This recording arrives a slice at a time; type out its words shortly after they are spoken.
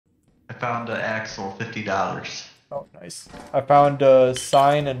found an axle, $50. Oh, nice. I found a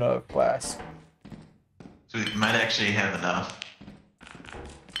sign and a flask. So we might actually have enough.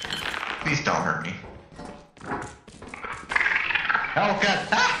 Please don't hurt me. Oh god!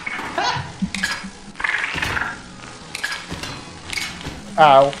 Ah! Ah!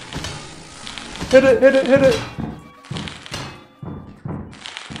 Ow. Hit it, hit it, hit it!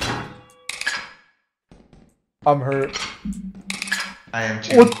 I'm hurt. I am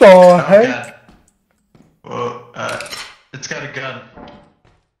too. What the heck? God. Whoa, it's got a gun.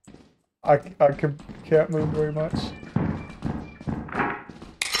 I can't move very much.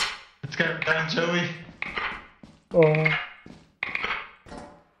 It's got a gun, Joey. Oh.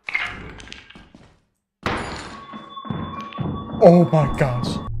 Oh my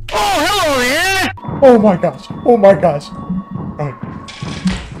gosh. Oh, hello there! Oh my gosh. Oh my gosh. Oh,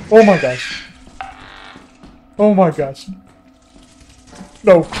 oh my gosh. Oh my gosh.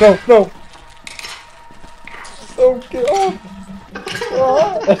 No, no, no. Don't get off.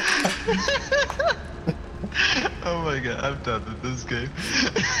 Oh my god, I'm done with this game.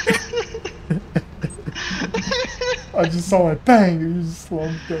 I just saw it bang, you just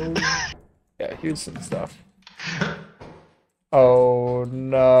slumped over. Yeah, here's some stuff. Oh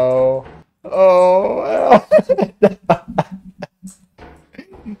no. Oh,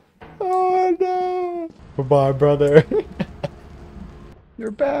 oh no. Goodbye, brother.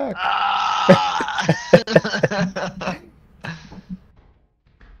 You're back.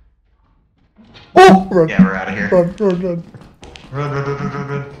 Oh, run. Yeah, we're out of here. Run, run, run. Run, run, run, run, run,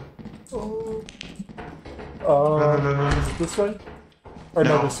 run. Oh. Is it this way? Or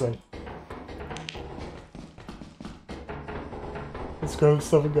no, this way. Let's go,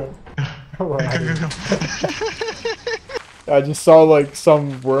 someone go. Oh, I just saw like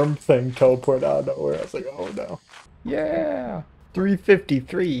some worm thing teleport out of nowhere. I was like, oh no. Yeah!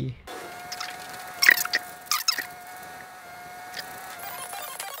 353.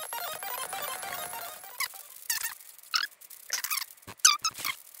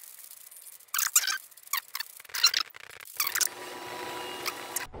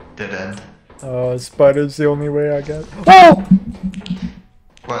 Dead end. Spider's the only way I get. Oh!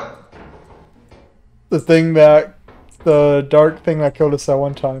 What? The dark thing that killed us that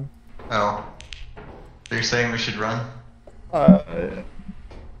one time. Oh. So you're saying we should run? Where'd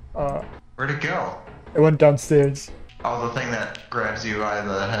it go? It went downstairs. Oh, the thing that grabs you by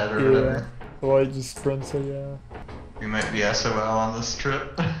the head or Yeah. whatever? Well, I just sprint, so yeah. We might be SOL on this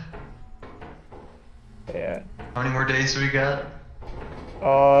trip. Yeah. How many more days do we got?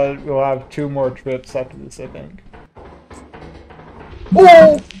 We'll have 2 more trips after this, I think.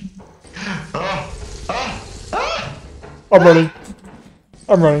 Oh! Oh! Ah! Ah! I'm running.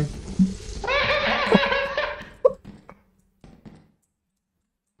 I'm running.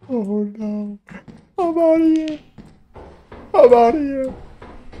 Oh no. I'm out of here. I'm out of here.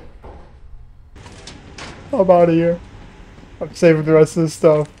 I'm out of here. I'm saving the rest of this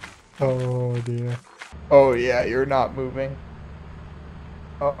stuff. Oh dear. Oh yeah, you're not moving.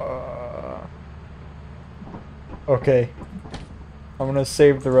 Okay. I'm gonna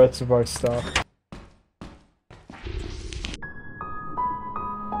save the rest of our stuff.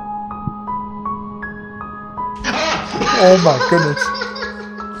 Oh my goodness.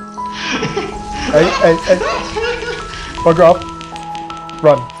 Hey. Bugger off.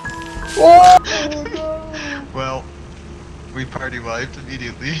 Run. Oh, no. Well, we party wiped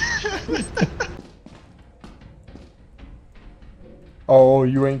immediately. Oh,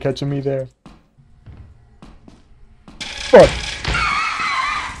 you ain't catching me there. Run.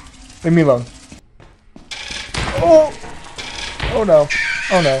 Leave me alone. Oh! Oh no.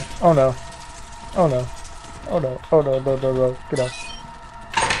 Oh no. Oh no. Oh no. Oh no. Oh no. No, no, no. Get off.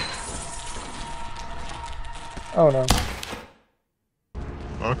 Oh no.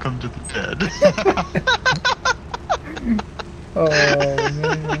 Welcome to the dead. Oh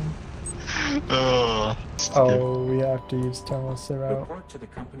man. Oh, we have to use tunnels around. Report to the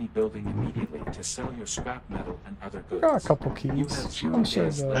company building immediately to sell your scrap metal and other goods. Got a couple You keys. have 0 I'm sure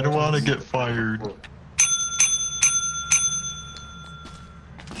days the- I don't want to get fired.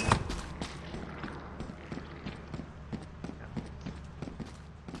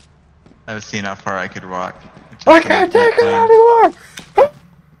 I was seeing how far I could walk. I can't take it anymore!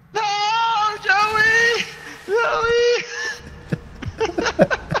 No, Joey! Joey!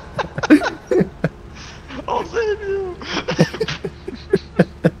 I'll save you!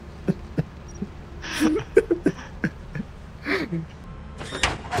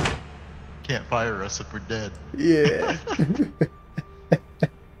 Can't fire us if we're dead. Yeah.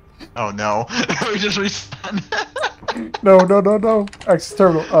 Oh no, we just respawned. No, no, no, no.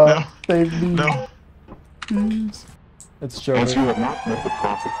 External. No. Save me. No. Please. It's As Joey. you have not met the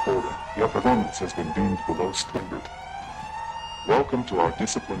profit quota, your performance has been deemed below standard. Welcome to our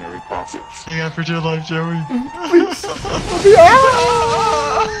disciplinary process. Hang on for dear life, Joey. Please. Let me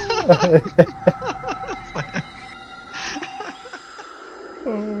out.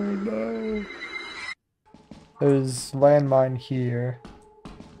 Oh no. There's landmine here.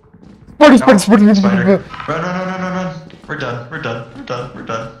 No, spider. Run, run, run, run, run, run. We're done. We're done. We're done. We're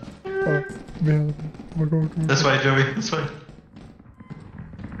done. Oh man. We're going to... This way, Joey. This way.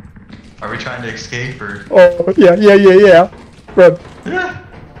 Are we trying to escape or? Oh yeah, yeah, yeah, yeah. Run. Yeah.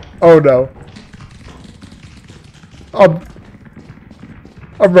 Oh no. I'm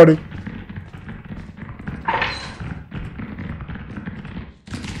running.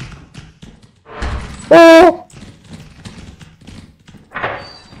 Oh!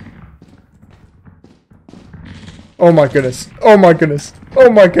 Oh my goodness. Oh my goodness. Oh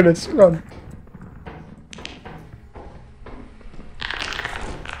my goodness. Run.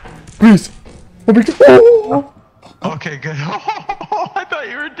 Please. Let me go. Oh! Okay, good. Oh, I thought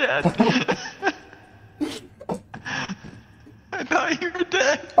you were dead. I thought you were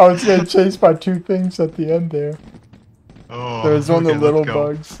dead. I was getting chased by two things at the end there. Oh, There was one of okay, the little let's go.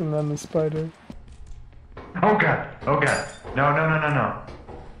 bugs and then the spider. Oh god. Oh god. No, no, no, no, no.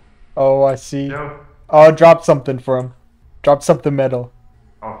 Oh, I see. No. Oh, drop something for him. Drop something metal.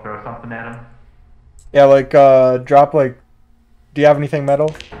 I'll throw something at him. Yeah, like, drop, like... Do you have anything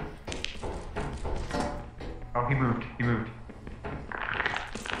metal? Oh, he moved. He moved.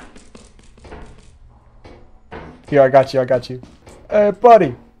 Here, I got you, I got you. Hey,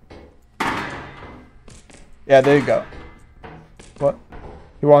 buddy! Yeah, there you go. What?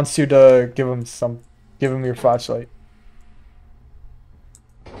 He wants you to give him your flashlight.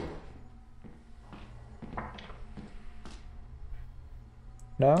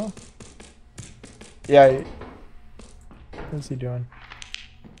 No? Yeah. What's he doing?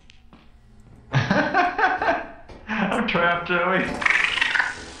 I'm trapped, Joey.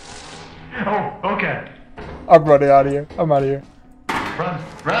 Oh, okay. I'm running out of here. I'm out of here. Run,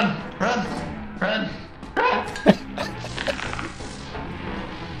 run, run, run, run.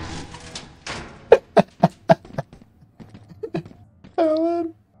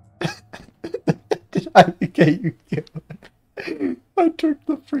 Alan! Did I get you killed? I took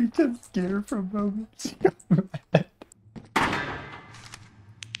the freaking gear for moments.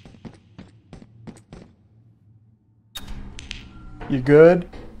 You good?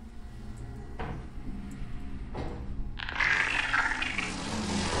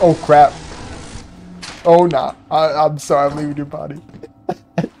 Oh crap. Oh nah. I'm sorry, I'm leaving your body.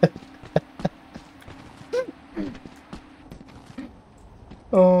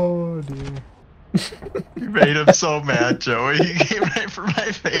 Oh dear. You made him so mad, Joey. He came right for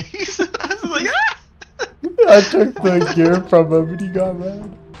my face. I was like, ah! I took the gear from him and he got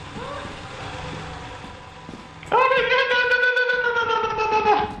mad. Oh my god, no, no, no, no, no, no, no, no, no,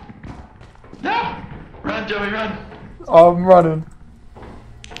 no! No! Run, Joey, run! I'm running.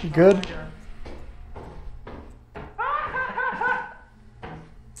 You good?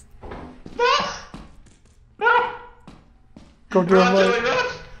 No! No! Go do Run, it. Joey, run!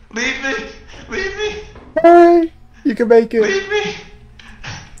 Leave me! Leave me! Hurry! You can make it. Leave me!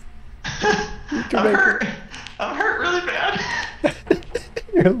 You can I'm make hurt! it. I'm hurt really bad!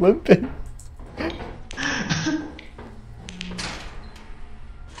 You're limping.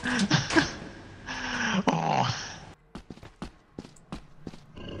 Oh.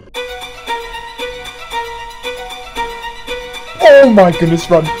 Oh my goodness,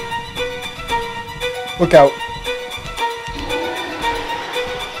 run. Look out.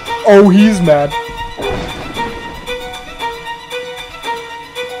 Oh, he's mad.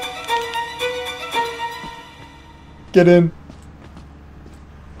 Get in.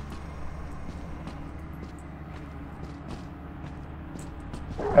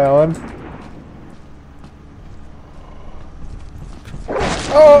 Alan.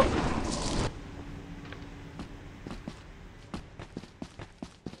 Oh!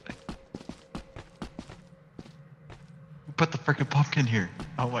 Put the freaking pumpkin here.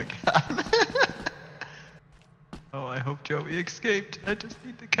 Oh my god. Oh, I hope Joey escaped. I just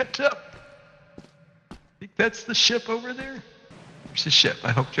need to catch up. I think that's the ship over there. There's the ship.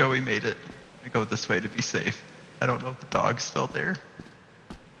 I hope Joey made it. I go this way to be safe. I don't know if the dog's still there.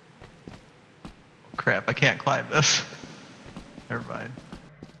 Oh, crap, I can't climb this. Never mind.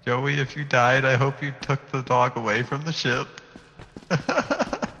 Joey, if you died, I hope you took the dog away from the ship.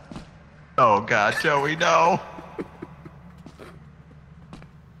 Oh god, Joey, no!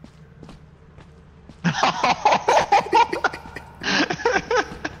 No!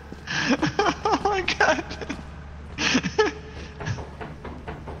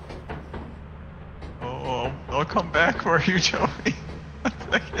 back for you, Joey. 1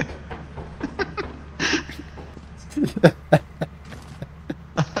 second.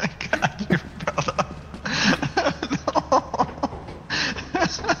 Oh my god, your brother.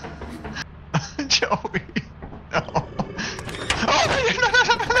 No. Joey. No. Oh,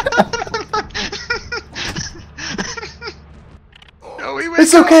 no. Joey, wake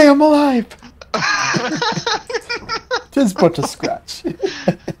It's up. okay, I'm alive! Just but a scratch.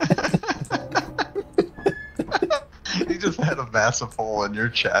 You just had a massive hole in your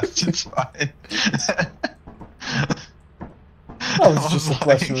chest. It's fine. That was just a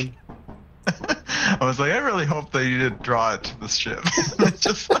flesh wound. I was like, I really hope that you didn't draw it to the ship. It's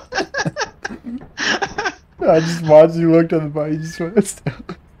just. I just watched you looked at the body, you just went still.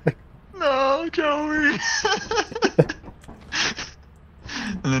 No, Joey.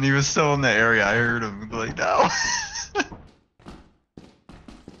 And then he was still in the area. I heard him like, no.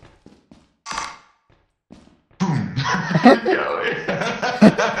 Boom. Joey.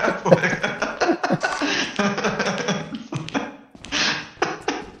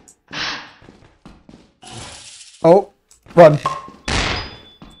 Oh, run.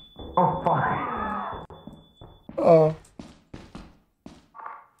 Oh, fuck. Oh.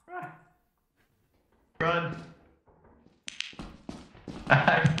 Run.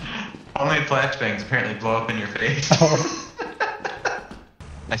 Only flashbangs apparently blow up in your face. Oh.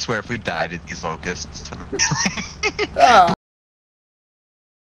 I swear if we died at these locusts. Ah.